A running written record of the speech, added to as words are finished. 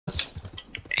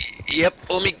Yep.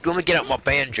 Let me get out my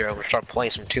banjo and start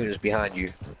playing some tunes behind you.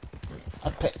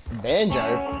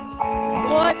 Banjo?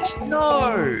 What? No!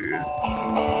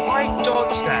 I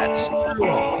dodged that. Screw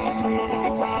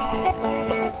off.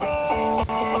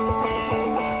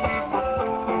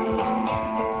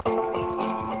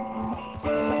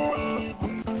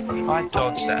 I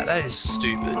dodged that. That is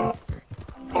stupid.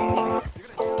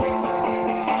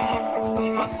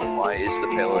 Why is the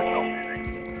payload not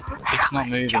moving? It's not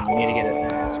moving. We need to get it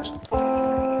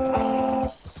moved.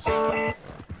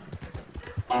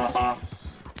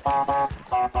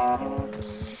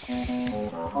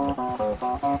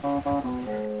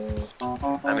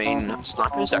 I mean,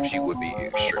 snipers actually would be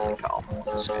extremely powerful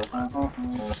in this game.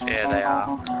 Yeah, they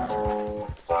are.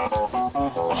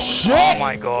 Shit! Oh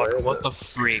my god, what the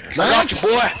freak? I got you,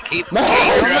 boy. Keep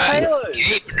driving.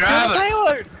 Keep driving.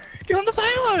 Payload! Get on the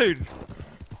payload!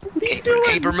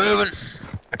 Keep her moving.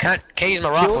 I can't use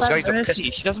my Kill rifles. that Mercy.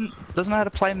 She doesn't know how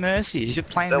to play Mercy. She's just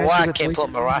playing Then Mercy. why I with a can't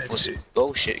put boyfriend. my rifles?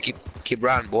 Bullshit. Keep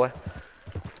riding, boy.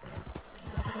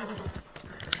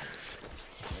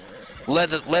 Let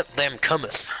them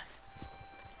cometh.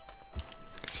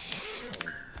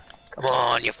 Come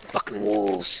on, you fucking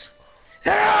wolves.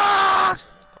 Ah!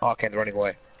 Oh, okay, they're running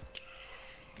away.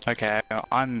 Okay,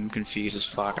 I'm confused as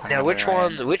fuck. I don't Now, know which where I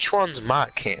am. one's my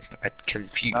camp? I'm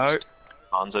confused. No.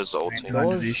 Hanzo's ulting.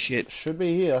 Don't do this shit. Should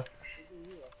be here.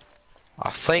 I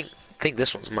think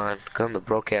this one's mine. Cause I'm the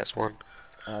broadcast one.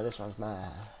 This one's mine.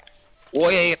 Oh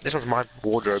yeah, this one's my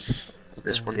wardrobe.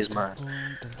 This one is mine.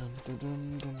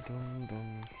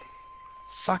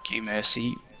 Fuck you,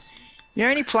 Mercy. You're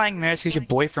only playing Mercy because your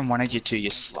boyfriend wanted you to, you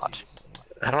slut.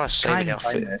 How do I save Can't an even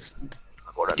play outfit? Mercy.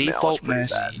 I got a Default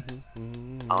mouse pretty Mercy.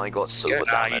 bad. I only got silver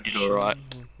Nah, you damage. did alright.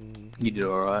 You did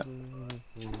alright.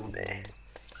 Meh.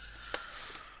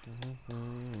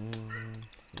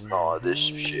 Oh, this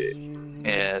shit.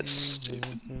 Yeah, it's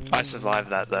stupid. I survived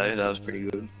that though, that was pretty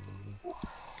good.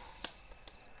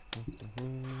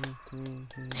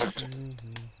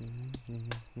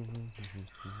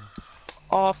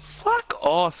 Oh, fuck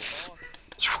off!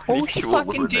 All she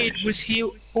fucking did was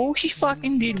heal. All she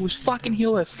fucking did was fucking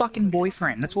heal her fucking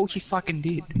boyfriend. That's all she fucking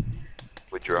did.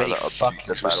 Would you Many rather upkeep fucking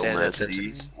the battle percent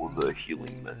mercy or the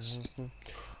healing miss?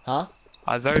 Huh?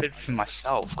 I voted for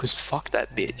myself, cause fuck that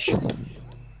bitch.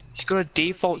 She's got a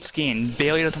default skin,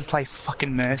 barely doesn't play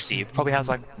fucking Mercy, probably has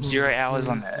like 0 hours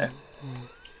on there.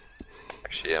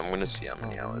 Actually, I'm gonna see how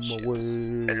many hours she has.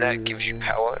 And that gives you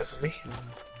power over me.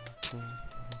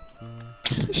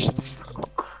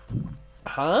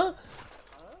 Huh?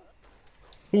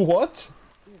 What?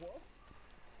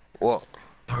 What?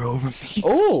 They're over me.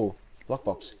 Oh!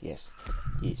 Lockbox. Yes.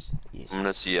 Yes. Yes. I'm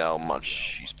gonna see how much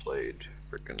she's played.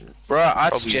 Frickin' Bruh, I'd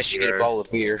Probably suggest you get a 0. bowl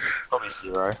of beer. Probably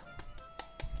 0.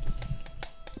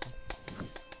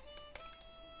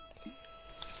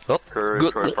 Oh, her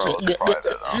good. profile is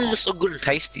private. It's so good and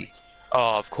tasty.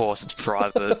 Oh, of course, it's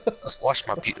private. Let's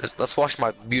wash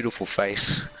my beautiful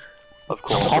face. Of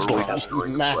course, Humble. we're really just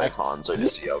going to play Max. Hanzo to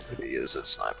see how good he is at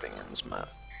sniping in this map.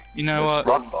 You know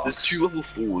what? There's 2 level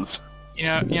 4s. You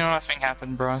know what I think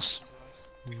happened, Bryce?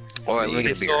 Alright, let me They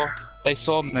get a saw, beer. they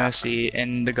saw Mercy,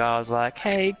 and the guy was like,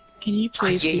 "Hey, can you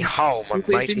please Yay, be, how, can my you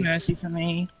please do matey. Mercy for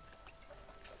me?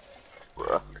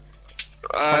 Bruh.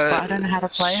 I don't know how to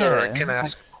play sir, her." can I It's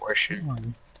ask a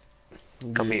question?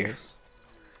 Come here. Yes.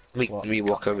 Let me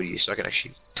walk over to you so I can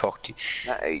actually talk to you.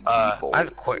 That a I default have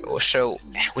a question. So,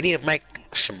 we need to make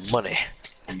some money.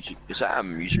 music. Is that a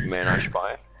music man I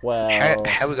spy? Well,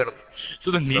 How we gonna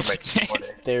So the make music. some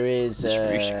money? there is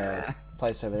Music a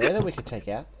place over there that we could take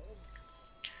out.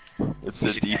 It's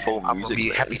the default I'm music gonna be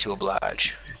man. happy to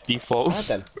oblige. Default. Alright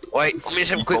then. Wait, let me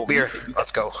just have a quick beer.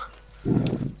 Let's go.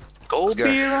 Gold go.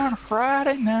 beer on a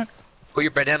Friday night. Put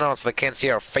your bandana on so they can't see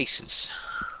our faces.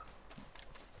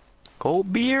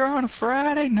 Cold beer on a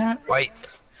Friday night. Wait.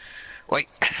 Wait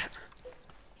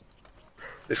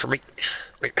for me.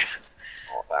 Wait.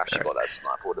 Oh, if I actually got that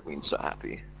sniper, I would have been so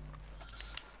happy.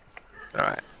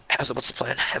 Alright. What's the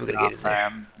plan? How we gonna Nah, get in there?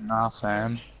 fam. Nah,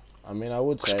 fam. I mean, I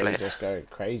would say we Explain. just go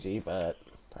crazy, but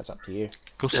that's up to you.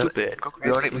 Go sleep bed.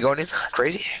 We going in?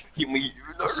 Crazy?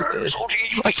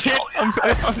 I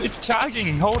can't. It's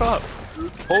charging. Hold up.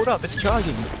 Hold up. It's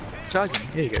charging. Charging.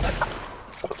 Here you go.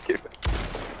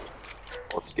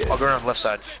 Let's get I'll go around the left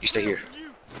side. You stay here.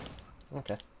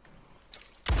 Okay.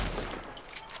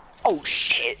 Oh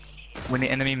shit! When the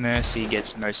enemy Mercy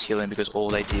gets most healing because all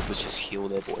they did was just heal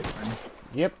their boyfriend.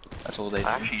 Yep. That's all they did.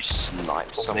 I actually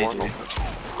sniped All they someone. do.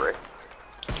 Frick.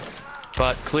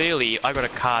 But clearly, I got a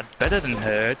card better than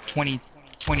her.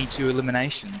 22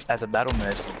 eliminations as a battle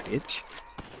Mercy, bitch.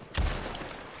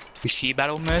 Was she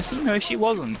Battle Mercy? No, she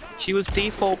wasn't. She was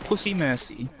default Pussy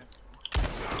Mercy.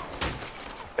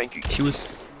 Thank you.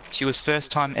 She was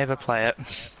first time ever play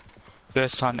it.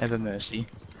 First time ever Mercy.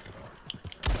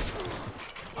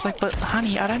 It's like, but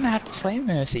honey, I don't know how to play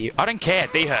Mercy. I don't care,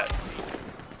 be hurt.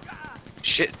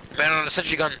 Shit, man on a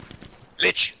sentry gun.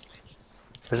 Mitch.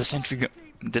 There's a sentry gun.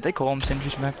 Did they call them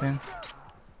sentries back then?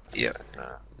 Yeah.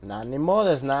 Not anymore,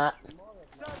 there's not.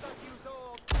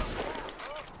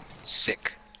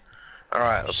 Sick.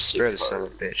 Alright, let's spare this son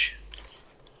of a bitch.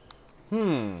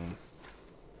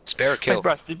 Spare or kill. Wait,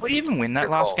 Russ, did we even win that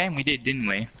Good last call. game? We did, didn't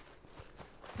we?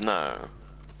 No.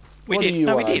 We What did. do you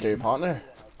No, we wanna did. do, partner?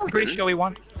 I'm pretty sure we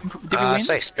won. Did we I win?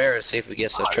 say spare and see if we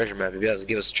get us a treasure map. If he doesn't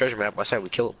give us a treasure map, I say we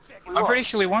kill him. I'm pretty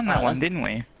sure we won that Alright. one, didn't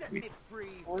we? We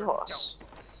lost.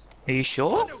 Are you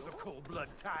sure?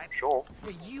 Sure.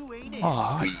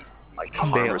 Oh, We, like,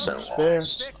 I'm barely 100% spare.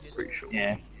 lost. Pretty sure.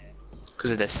 yeah.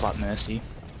 Because of their slut Mercy.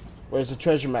 Where's the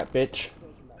treasure map, bitch?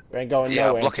 We ain't going Yeah,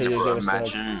 nowhere blocking until you the give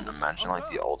us the... Imagine like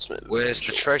the ultimate. Where's the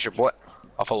potential. treasure, boy?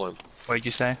 I'll follow him. What did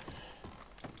you say?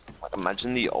 Like,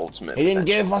 imagine the ultimate. He didn't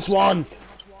potential. give us one!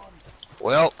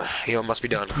 Well, he must be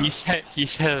done. You said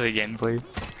it again, please.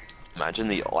 Imagine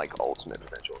the like ultimate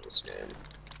potential of this game.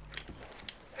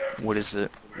 What is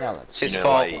it? Now let's His see,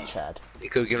 fault. like- Chad. He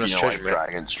could have given You us know, treasure like map.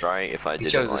 Dragon Strike. If I He did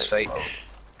chose like, his fate. Alright,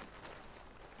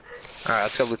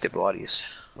 let's go loot their bodies.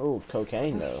 Oh,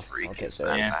 cocaine though. freak I'll take is that.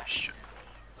 that Yeah. bastion.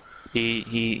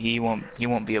 He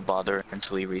won't be a bother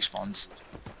until he respawns.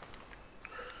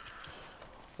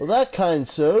 Well, that kind,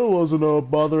 sir, wasn't a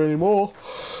bother anymore.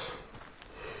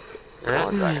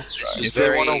 Oh, Dragon Strike. This is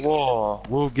very... war,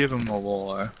 we'll give him a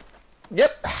war.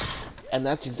 Yep. And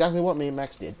that's exactly what me and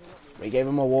Max did. We gave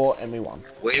him a war and we won.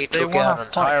 We They took wanna out an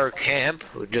entire fight. camp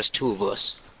with just 2 of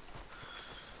us.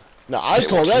 Now, I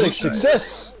call that a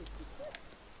success!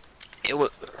 It was...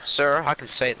 Sir, I can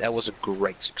say that was a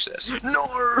great success. No!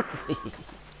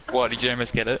 What, did you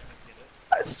almost get it?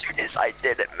 As soon as I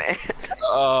did it, man.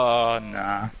 Oh,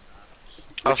 nah.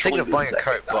 I was thinking of one buying was a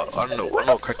coat, but I don't know What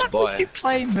what the coat to fuck would buy. you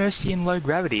play Mercy in low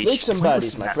gravity? Loot It's some pointless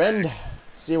bodies, in my that friend. mode.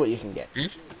 See what you can get.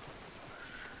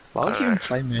 Why would you even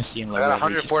play Mercy in low I got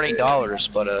gravity?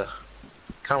 $114, but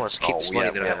kind of want to keep Oh, this we money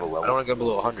have- that we I have have. a I level don't want to go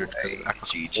below 100. Hey, I can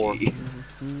afford.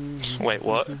 GG. Wait,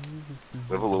 what? We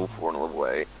have a level 4 and a level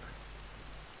 8.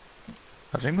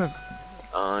 I think we're...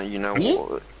 You know Yeah.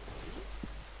 what?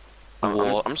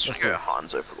 I'm just gonna go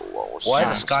Hanzo for the lowest. Why is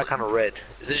the sky kind of red?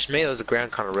 Is it just me or is the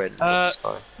ground kind of red? What's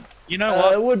the sky? You know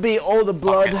what? It would be all the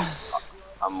blood.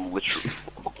 I'm literally.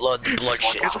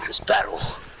 Bloodshed of this battle.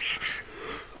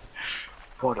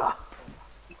 Brother.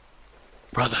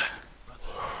 Brother.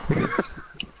 You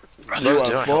Brother, do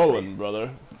are not help me. fallen, brother.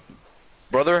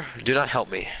 Brother, do not help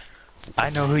me. I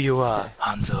know who you are,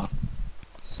 Hanzo.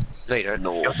 No, you don't.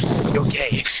 No. You're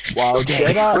gay. While Okay.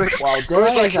 Jedi, while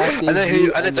Jedi is active, I know who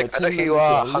you, I know, and it's like, I your know who team you members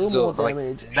are, do a little Hanzo. more Like,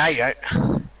 damage. now you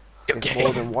don't. You're If gay.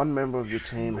 more than one member of your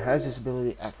team has this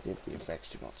ability active, the effects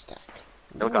do not stack.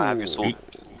 No, I have your sword.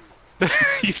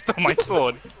 You stole my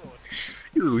sword.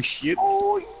 You little shit.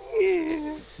 Oh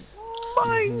yeah.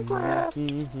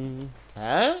 Minecraft.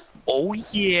 Huh? Oh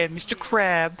yeah, Mr.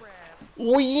 Crab.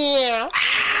 Oh yeah!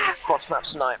 Cross map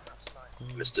snipe.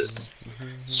 Missed it.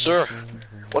 Sir,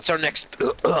 what's our next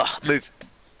move?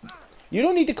 You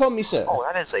don't need to call me sir. Oh,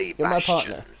 that is a You're my bastion.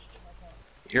 partner.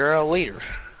 You're a leader.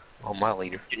 Oh, my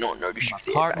leader. Do not know this shit.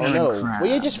 partner. Oh no, Crap.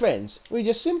 we're just friends. We're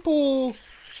just simple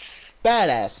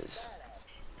badasses.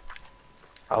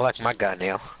 I like my guy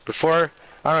now. Before,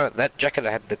 I don't know, that jacket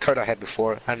I had, the coat I had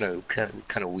before, I know, kind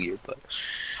of weird, but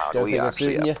How do Don't we think I'm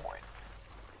actually suiting have ya? point?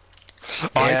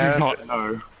 I Yeah. do not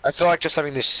know. I feel like just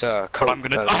having this coat. I'm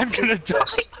gonna die. I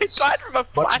died from a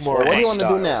Much more Well, what do you Hey, want to do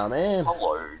style. now, man?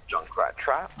 Hello, Junkrat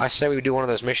Trap. I say we do one of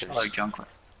those missions. Hello, Junkrat.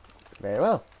 Very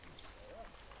well.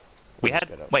 We had.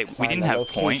 Gotta Wait, we find didn't the have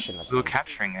point. location of We were them.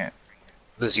 capturing it.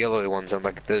 Those yellow ones, I'm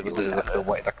like the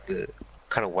white, like the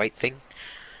kind of white thing,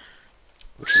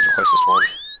 which is the closest one.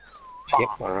 Yep.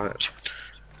 All right.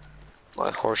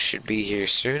 My horse should be here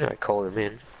soon. I call him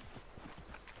in.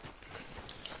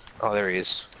 Oh, there he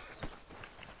is.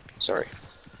 Sorry.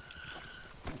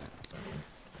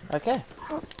 Okay.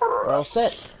 We're all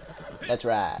set. Let's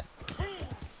ride.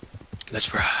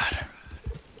 Let's ride.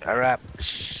 All right.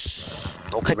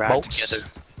 Okay, Ride folks. together.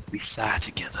 We sigh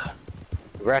together.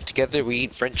 We ride together. We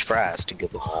eat French fries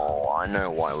together. Oh, I know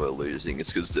why we're losing.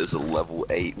 It's because there's a level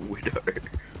 8 widow.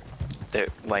 There.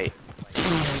 Wait.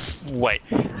 Wait.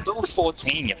 Level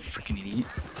 14, you freaking idiot.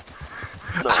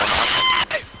 No, I'm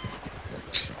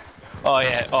Oh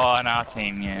yeah. Oh, on our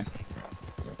team, yeah.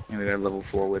 And we got a level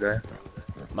 4 widow.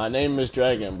 My name is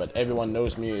Dragon, but everyone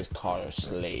knows me as Carter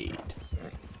Slade.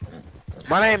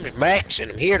 My name is Max,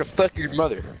 and I'm here to fuck your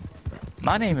mother.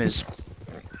 My name is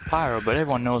Pyro, but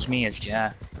everyone knows me as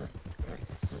Ja.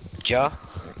 Ja?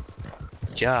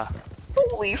 Ja.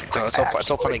 Holy So it's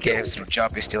all funny games until Ja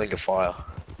be stealing your fire.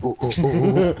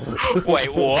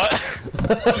 Wait, what?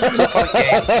 It's all fun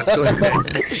games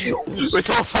until... It's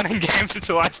all fun and games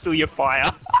until I steal your fire.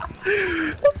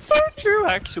 That's so true,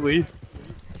 actually.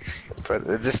 But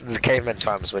this is the caveman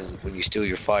times when you steal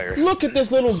your fire. Look at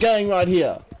this little gang right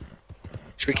here.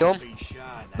 Should we kill him?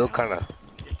 Look kinda...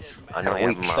 I know I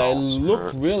have my They own look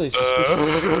spirit. really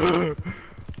suspicious.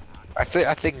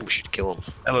 I think we should kill him.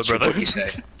 Hello, So brother. what do you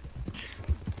say?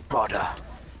 Brother.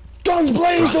 Guns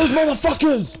blaze, those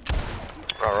motherfuckers!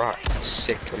 Alright,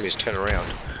 sick. Let me just turn around.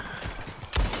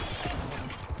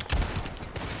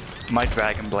 My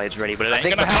dragon blade's ready, but it I ain't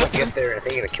think gonna I'm help. gonna get there and I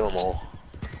think I'm gonna kill them all.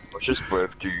 Let's just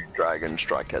both do dragon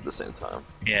strike at the same time.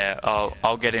 Yeah,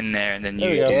 I'll get in there and then There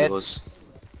you we get go. yours.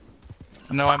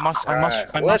 No, I must Alright,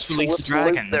 release the let's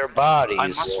dragon. loot their bodies. I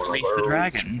must release the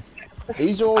dragon.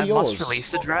 These are all I yours. must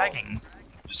release the dragon.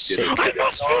 Just get Sick. it. I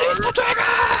must release the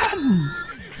dragon!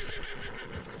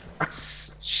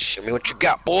 Show me what you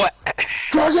got, boy.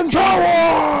 Dragon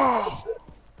power!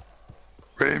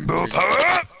 Rainbow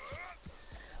power!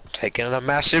 Taking a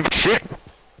massive shit.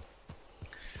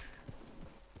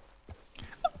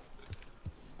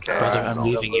 Brother, I'm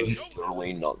leaving you.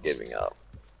 Literally not giving up.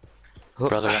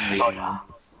 Brother, I'm leaving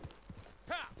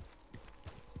you.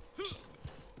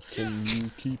 Can you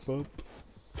keep up?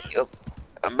 Yep,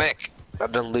 I'm back.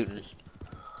 I'm done looting.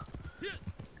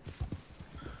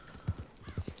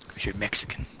 You're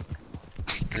Mexican.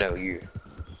 No, you.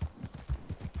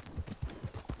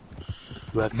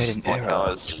 You have made an Like, error.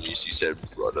 as soon as you said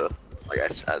brother, like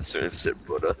as soon as you said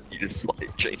brother, you just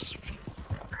like changed.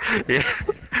 Yeah.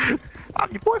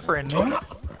 I'm your boyfriend, man.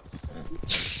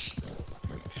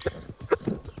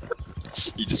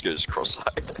 You just goes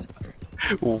cross-eyed.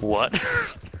 What?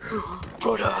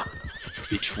 Brother.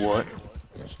 Bitch, what?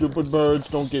 Stupid birds,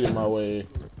 don't get in my way.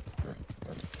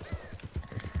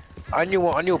 I knew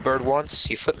a bird once.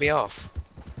 He flipped me off.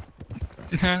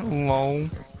 Lol.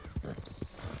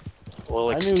 Well,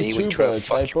 I like knew Steve, we two try to birds,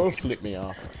 they fuck. both flipped me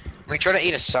off. We try to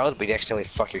eat a salad, but we accidentally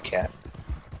fuck your cat.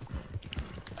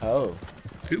 Oh,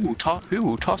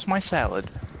 Who tossed my salad?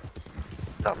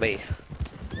 Not me.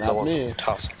 not No one me.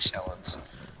 tossing salads.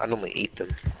 I normally eat them.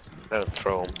 I don't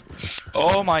throw them.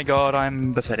 Oh my god,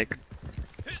 I'm pathetic.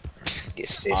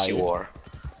 Yes, yes, you are.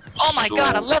 Oh my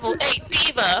god, a level 8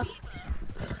 diva!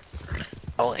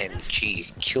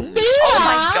 OMG, kill me. Oh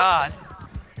my god!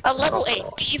 A level 8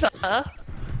 diva?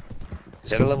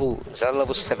 Is that a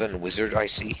level 7 wizard I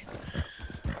see?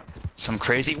 Some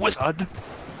crazy wizard!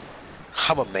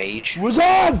 I'm a mage.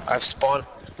 Wizard! I've spawned.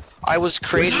 I was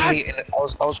creating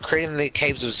I was creating the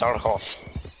caves of Zarhoth.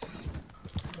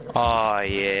 Oh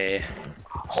yeah.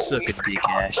 Suck a dick,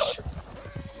 Ash.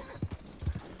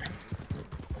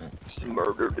 He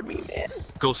murdered me, man.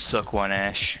 Go suck one,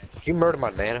 Ash. You murdered my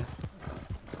nana.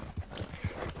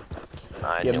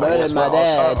 I You know. murdered my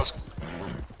dad.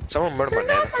 Someone murdered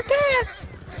my nana.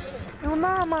 You're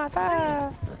not my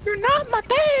dad. You're not my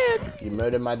dad. You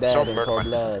murdered my dad So in murdered cold my-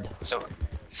 blood.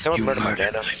 Someone You murdered my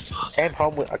murdered nana. my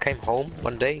father. I came home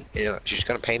one day, and she was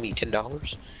gonna pay me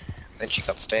 $10. Then she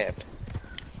got stabbed.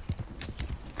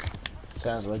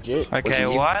 Sounds legit. Okay, Was it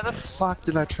you? why the fuck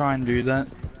did I try and do that?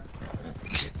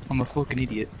 I'm a fucking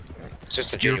idiot. It's just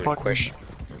a You're genuine fucking- question.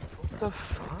 The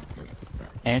fuck?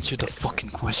 Answer the fucking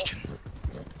question.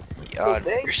 God,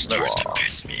 You're starting to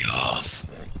piss me off.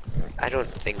 I don't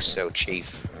think so,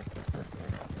 Chief.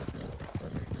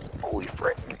 Holy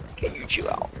frick. Can you chill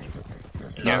out?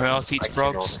 You know who else I eats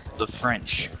cannot. frogs? The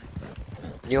French.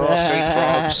 You know also eat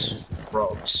frogs?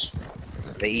 Frogs.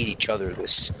 They eat each other,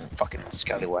 this fucking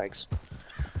scallywags.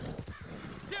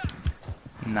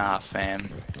 Nah, fam.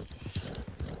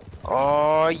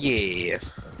 Oh yeah.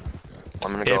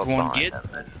 I'm gonna go Everyone behind get-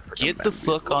 them and freaking Get the bang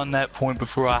fuck you. on that point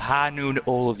before I high noon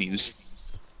all of yous.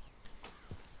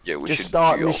 Yeah, we Just should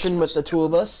start do mission with the two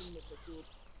of us.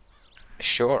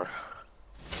 Sure.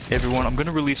 Everyone, I'm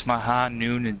gonna release my high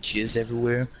noon and jizz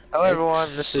everywhere. Hello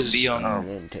everyone, this is Leon.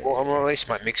 well, I'm gonna release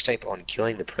my mixtape on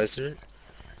killing the president.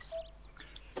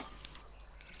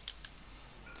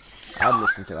 I'd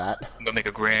listen to that. I'm gonna make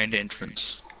a grand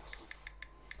entrance.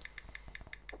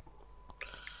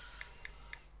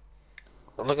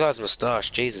 Oh, look at his mustache,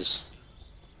 Jesus.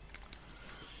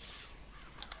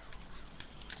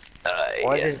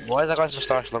 Why yeah. is that guy's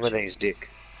mustache longer than his dick?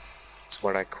 That's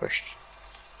what I question.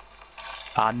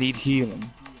 I need healing.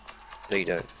 No, you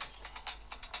don't.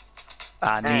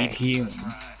 I need Hey. healing.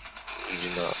 You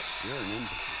do not.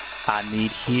 I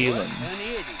need healing.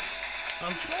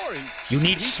 I'm sorry. You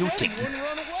need He said he shooting. wouldn't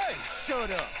run away.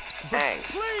 Shut up. Hey.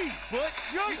 Please, but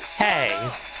just Hey. shut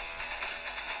up.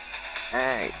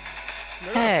 Hey.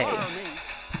 They're gonna Hey. fire me.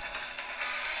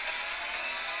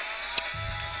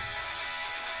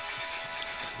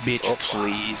 Bitch, Oh.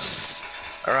 please.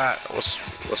 All right,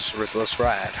 let's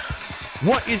ride.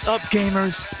 What is up,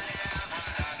 gamers?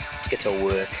 Let's get to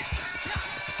work.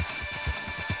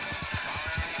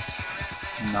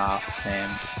 Nothing.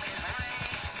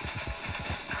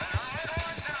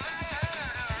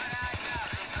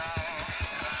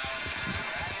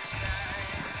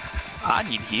 I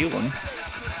need healing.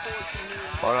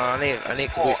 Hold on, I need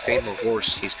to quickly feed my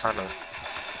horse. He's kind of.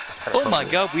 Oh my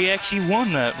god, we actually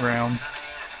won that round.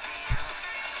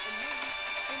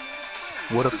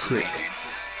 What a prick.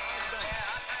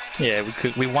 Yeah,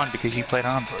 we won because you played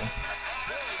Andre.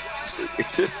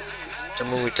 Tell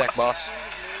me when we attack, boss.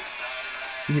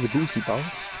 Give me the boosty,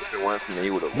 boss. If it weren't for me,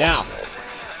 you would have Now.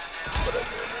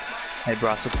 Hey,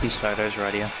 Bryce, look at these photos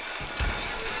right here.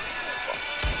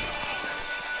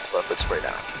 Let's spray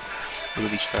down. Look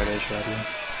at these photos right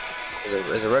here.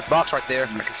 There's a red box right there.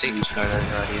 I can see. These photos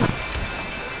right here.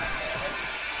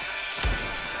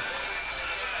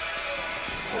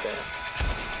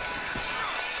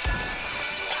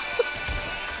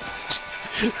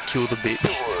 Kill the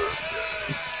bitch.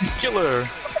 Kill her.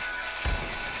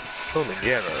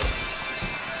 Kilimanjaro.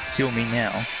 Kill me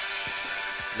now.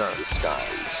 No. The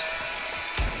skies.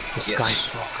 The sky's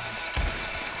falling.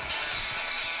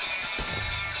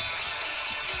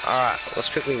 All right, let's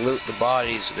quickly loot the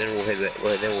bodies, then we'll head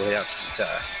out to the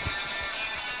car.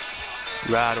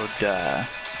 Ride or die.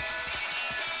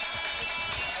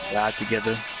 Ride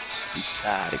together.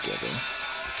 Decide together.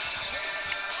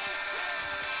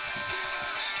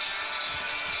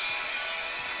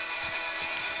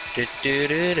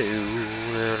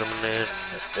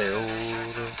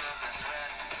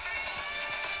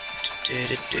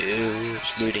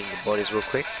 Just looting the bodies real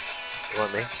quick. You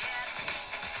want me?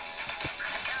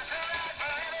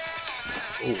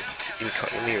 Ooh,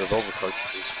 give me a revolver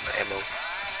cartridges for ammo.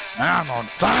 I'm on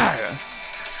fire!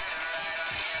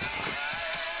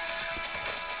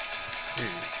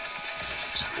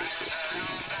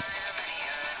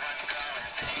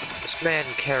 This man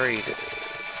carried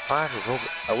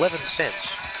 11 cents.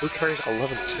 Who carries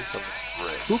 11 cents on the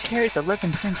road? Who carries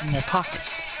 11 cents in their pocket?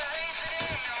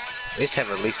 At least have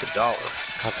at least $1.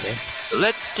 God damn.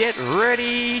 Let's get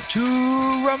ready to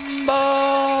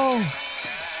rumble!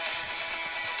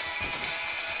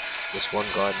 This one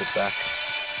guy in the back.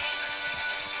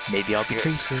 Maybe I'll be Here.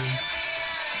 Tracer.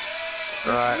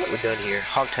 Alright, we're done here.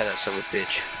 Hog tie that son of a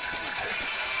bitch.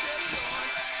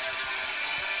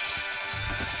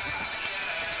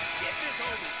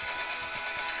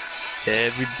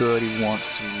 Everybody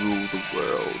wants to rule the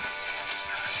world.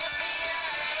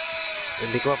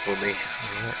 And they go up with me.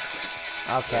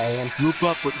 Alright. Okay, and Group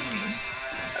up with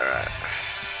me. Alright.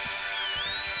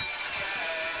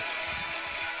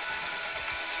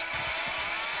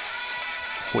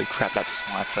 Holy crap, that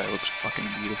sniper looks fucking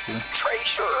beautiful.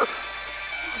 Tracer!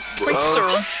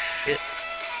 Tracer! Shit.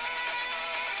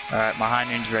 Alright, my high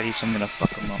noon's ready, so I'm gonna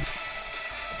fuck him up.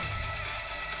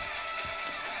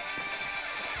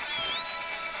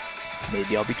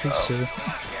 Maybe I'll be Tracer.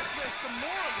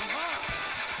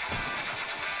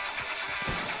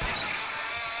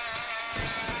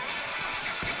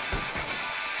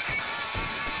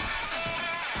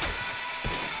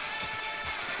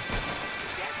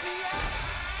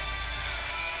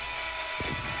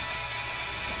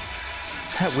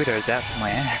 That widow's out for my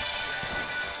ass.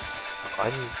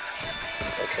 I'm...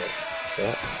 Okay.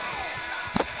 That...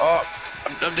 Oh!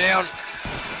 I'm down!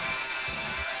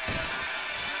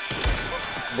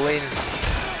 Bleeding.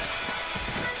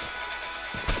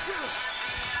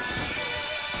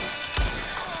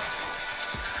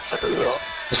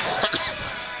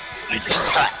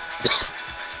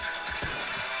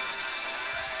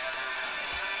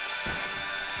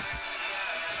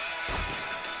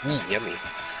 Yummy.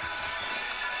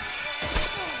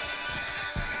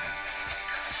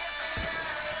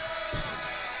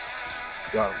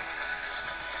 Got him.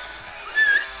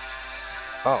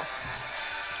 Oh.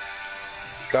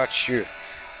 Got you.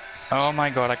 Oh my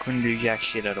god, I couldn't do jack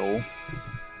shit at all.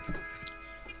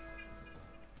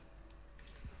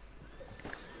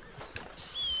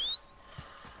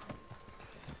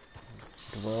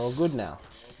 we're all good now.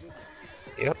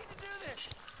 Yep.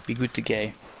 Be good to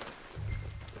gay.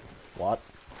 What?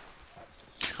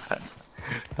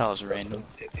 That was random.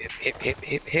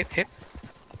 Hip.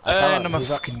 I can't, I'm a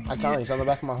he's on- fucking I can't, he's on the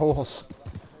back of my horse.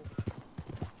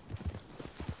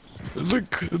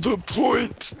 Look, the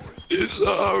point is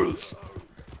ours.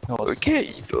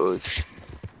 Okay, boys.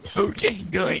 Okay,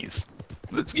 guys.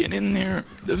 Let's get in there.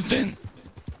 Defend.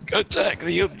 Attack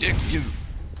the objective.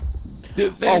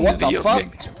 Defend what the fuck?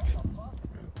 objective.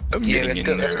 I'm Yeah, getting let's in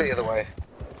go. Let's go there. the other way.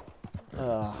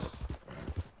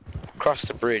 Cross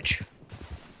the bridge.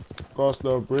 Cross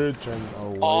the bridge and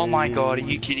away. Oh my god, are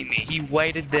you kidding me? He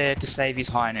waited there to save his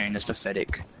high noon. That's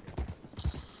pathetic.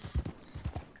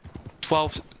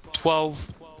 12,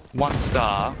 1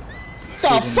 star.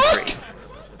 Season 3.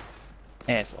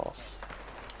 F off.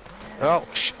 Oh,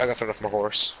 I got thrown off my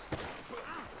horse.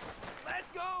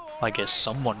 I guess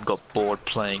someone got bored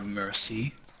playing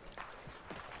Mercy.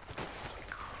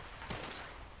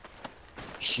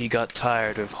 She got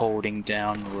tired of holding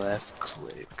down left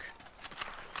click.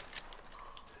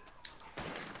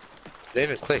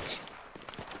 Didn't even click.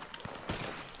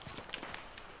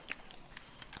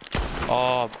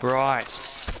 Oh,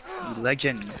 Bryce. You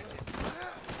legend.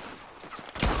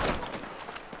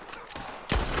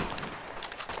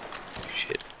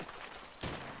 Shit.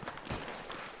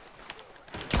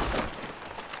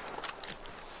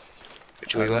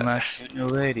 Which way I'm left? not shooting a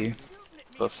lady,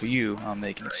 but for you, I'll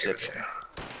make an exception.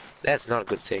 That's not a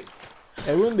good thing.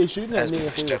 They wouldn't be shooting at As me we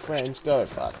if we were established. friends. Go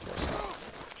fuck yourself.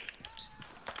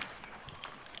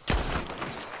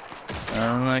 I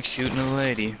don't like shooting a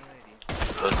lady,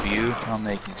 but for you, I'll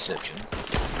make an exception.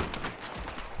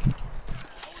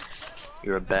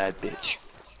 You're a bad bitch.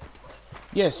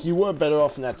 Yes, you were better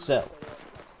off in that cell.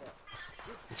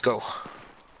 Let's go.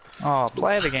 Oh,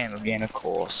 play the game again, of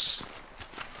course.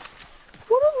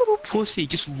 What a little pussy,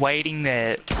 just waiting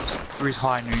there for his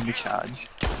high noon to charge.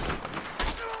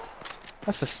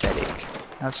 That's pathetic.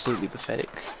 Absolutely pathetic.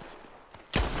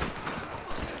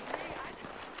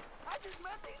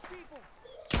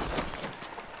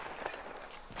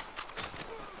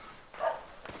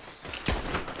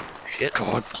 Shit.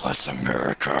 God bless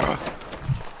America.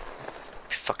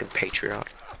 Fucking patriot.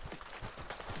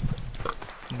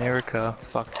 America,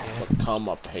 fuck yeah. Become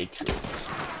a patriot.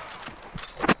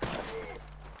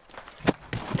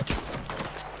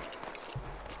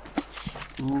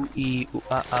 Ooh ee ooh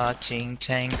ah ting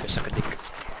tang, go suck a dick.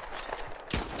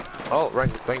 Oh,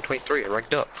 rank 23. I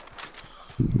ranked up.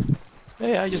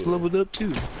 Hey, I just leveled up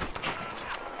too.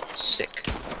 Sick.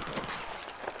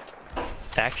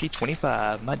 Actually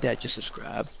 25, my dad just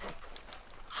subscribed.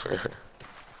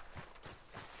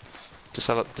 To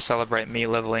celebrate me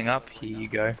leveling up, here you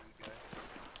go.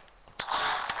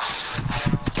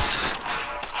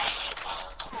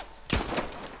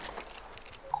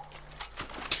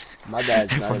 My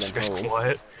dad's not Everyone's even just home.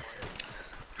 quiet.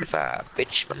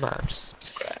 Bitch, my mom just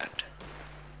subscribed.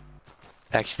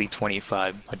 Actually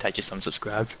 25, my dad just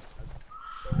unsubscribed.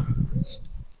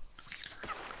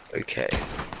 Okay.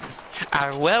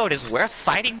 Our world is worth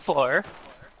fighting for!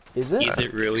 Is it? Is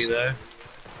it really though?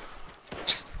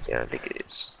 Yeah, I think it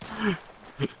is.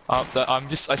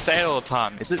 I say it all the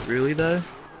time, is it really though?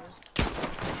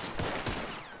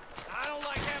 I don't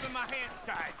like having my hands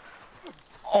tied.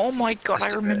 Oh my god, That's I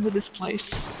too remember this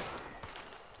place.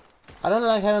 I don't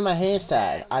like having my hands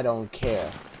tied. I don't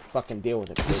care. Fucking deal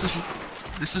with it.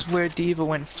 This is where Diva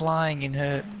went flying in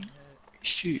her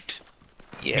shoot.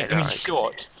 Yeah, I mean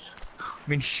short.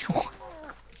 Short.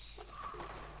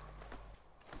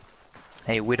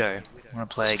 Hey Widow, wanna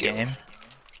play a Skill. game?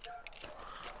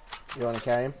 You wanna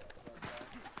carry him?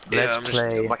 Let's I'm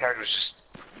play. Just, my character's just.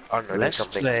 I don't know, doing Let's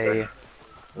something. play.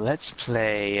 Let's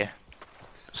play.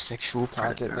 Sexual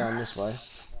I'll get down Predator. this way.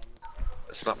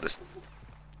 It's not this.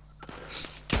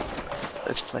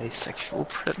 Let's play Sexual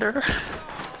Predator.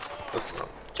 Let's not.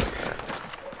 Play that.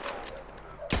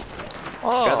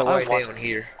 Oh, Got the way down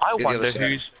here. I Do the other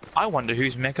wonder side.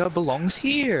 whose mecha belongs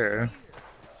here.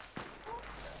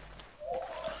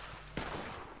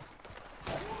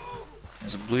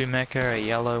 There's a blue mecha, a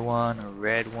yellow one, a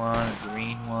red one, a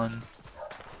green one.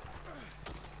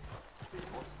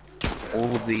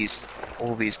 All of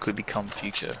these could become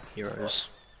future heroes.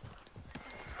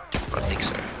 I think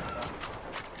so.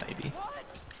 Maybe.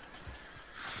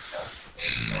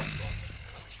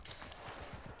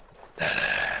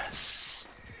 Yes.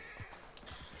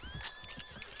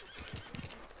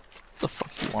 The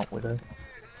fuck you want, Widow?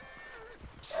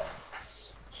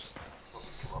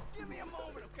 Give me a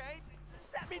moment, okay?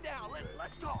 Set me down.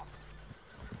 Let's talk.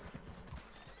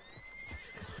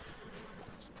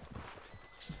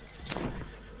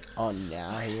 Oh,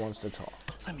 now he wants to talk.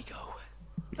 Let me go.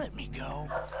 Let me go.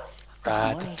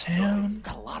 Ride to town.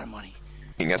 Got a lot of money.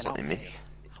 You got And I'll something in me? pay.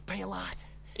 I'll pay a lot.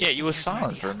 Yeah, you were Here's an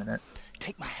silent for a idea. minute.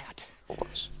 Take my hat.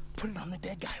 What? Put it on the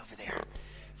dead guy over there.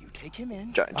 You take him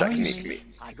in. Jack I can go make free, me.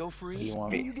 I go free, You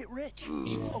want and me? you get rich.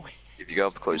 You want- Oh, If you go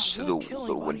up close to the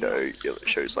window, it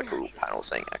shows like a little panel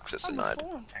saying access denied.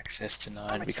 Access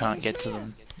denied. We can't get to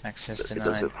them. Access It does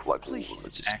denied. it for like all of them.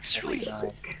 It's just Access really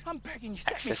denied. I'm begging you,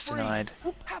 set me Access free. denied.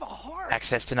 Have a heart.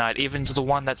 Access denied. Even to the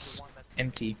one that's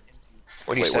empty.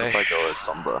 What do you Wait, what say? if I go as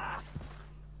Sombra?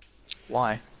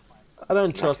 Why? I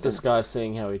don't trust this guy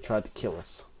seeing how he tried to kill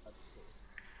us.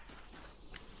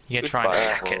 You're trying to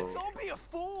hack it. Don't be a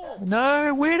fool.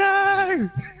 No, Widow!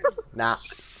 Nah.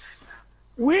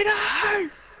 Widow!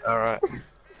 Alright.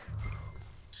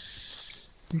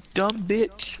 You dumb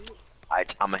bitch.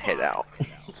 I'ma head out.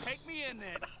 Take me in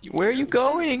then. Where are you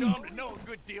going? Dumb to know a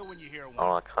good deal when you hear one.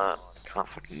 Oh, I can't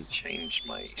fucking change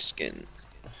my skin.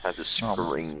 I have this Oh.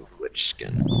 green glitch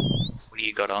skin. What do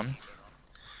you got on?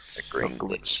 A green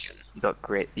glitch skin. You got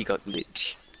great. You got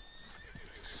glitch.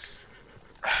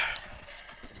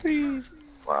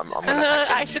 Well, I'm gonna hack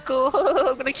it. Icicle!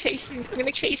 I'm gonna chase you. I'm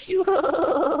gonna chase you. I'm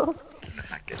gonna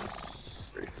hack it.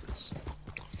 Ready for this?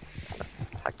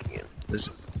 Hacking it.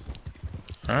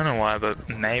 I don't know why, but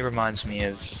May reminds me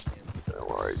of Don't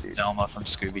worry, dude. Velma from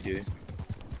Scooby Doo.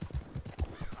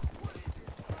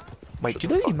 Wait, do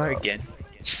they emote again?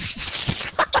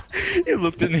 He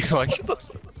looked at me like, shut up.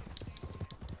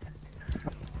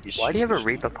 Why do you have a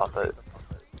Reaper puppet?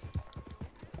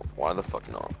 Why the fuck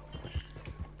not?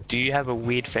 Do you have a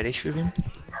weird fetish with him?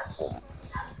 Do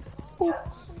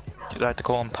you like to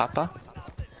call him Papa?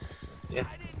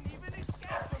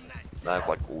 I have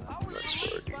like all the that's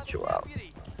for it, dude. Chill out.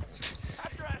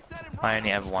 After I set him I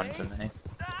only have one for May.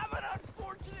 I'm an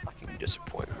unfortunate Fucking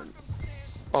disappointment.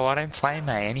 Oh, I don't play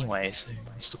May anyway, so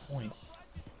what's the point?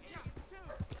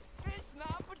 It's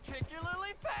not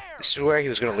particularly fair. This is where he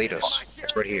was gonna lead us.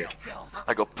 It's right here.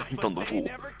 I got paint on the wall.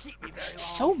 Never keep me that long.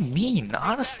 So mean,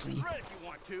 honestly. Spread if you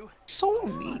want to. So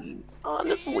mean.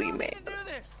 Honestly, You man. can do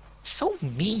this. So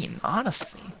mean,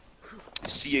 honestly.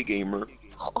 See ya, gamer.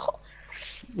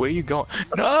 Where you going?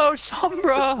 No,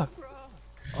 Sombra!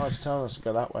 Oh, it's telling us to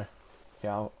go that way.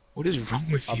 Yeah, What is wrong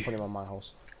with I'll you? put him on my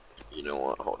house. You know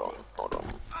what? Hold on.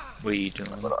 What are you doing?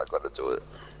 I gotta do it.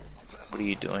 What are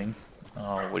you doing?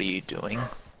 Oh, what are you doing?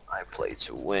 I play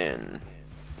to win.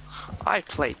 I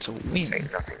play to Say win.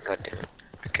 nothing, goddammit.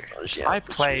 Okay, I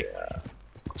play-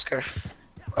 let's go.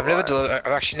 I've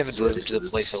actually never delivered to the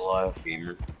place alive.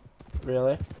 Gamer.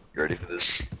 Really? You ready for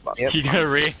this? Yep. You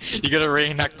gotta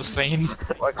reenact the scene.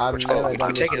 Like, I've which never one? done I'm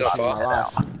this taking it before off in my far.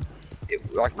 life.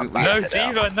 Like, we No, head out.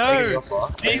 Diva, Taking no! it off far.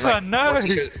 Diva, And, no! Once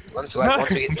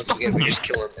we just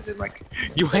kill him, and then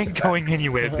You ain't going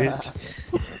anywhere, bitch.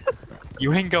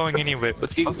 You ain't going anywhere.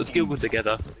 Let's giggle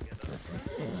together.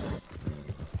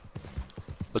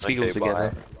 Let's giggle Okay,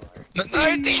 together. bye.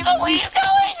 No, Diva, where you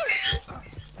going?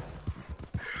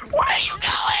 Where are you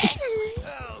going?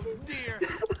 Oh dear.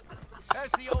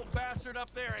 That's the old bastard up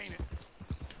there, ain't it?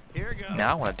 Here goes.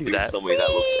 Now I wanna do Please that. tell me that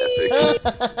looked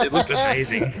epic. It looked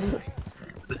amazing.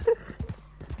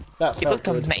 That It felt looked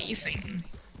good. amazing.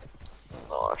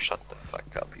 Oh, shut the fuck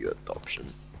up, you adoption.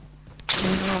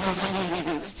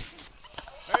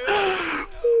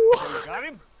 Got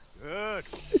him? Good.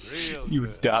 Real You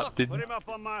good. adopted. Put him up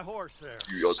on my horse there.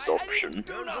 You adoption. Here's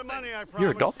the money I promised.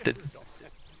 You're adopted.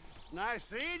 It's nice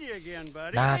seeing you again,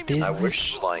 buddy. Nah, I business.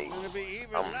 wish, like, It's gonna be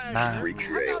even nah. nicer.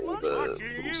 recreate all the Watching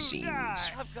little you scenes, die.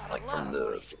 like from the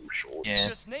little shorts. Yeah.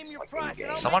 Just name your Like price. in-game. and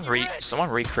I'll Someone make you rich. someone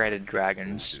recreated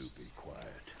dragons. Be quiet.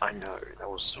 I know, that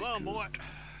was so Come on, good. boy.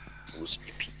 It was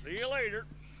epic. See you later.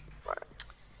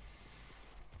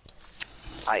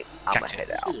 I'm gonna Gotcha.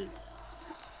 head out.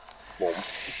 Well,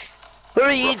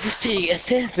 very interesting,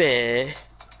 assessment.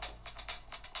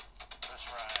 That's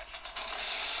right.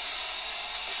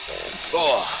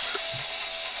 Oh,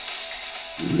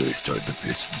 It's starting to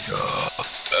piss me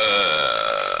off.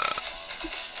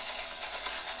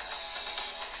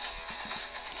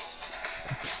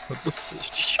 What the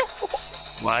fuck?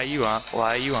 Why are you on?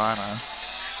 Why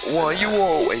why you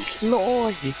always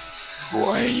lie?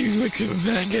 Why are you like a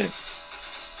maggot?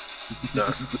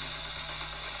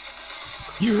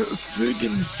 You're a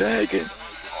friggin' faggot.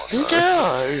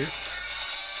 no!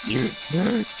 You.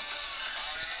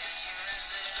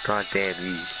 God damn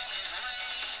you.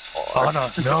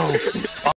 Anna, no.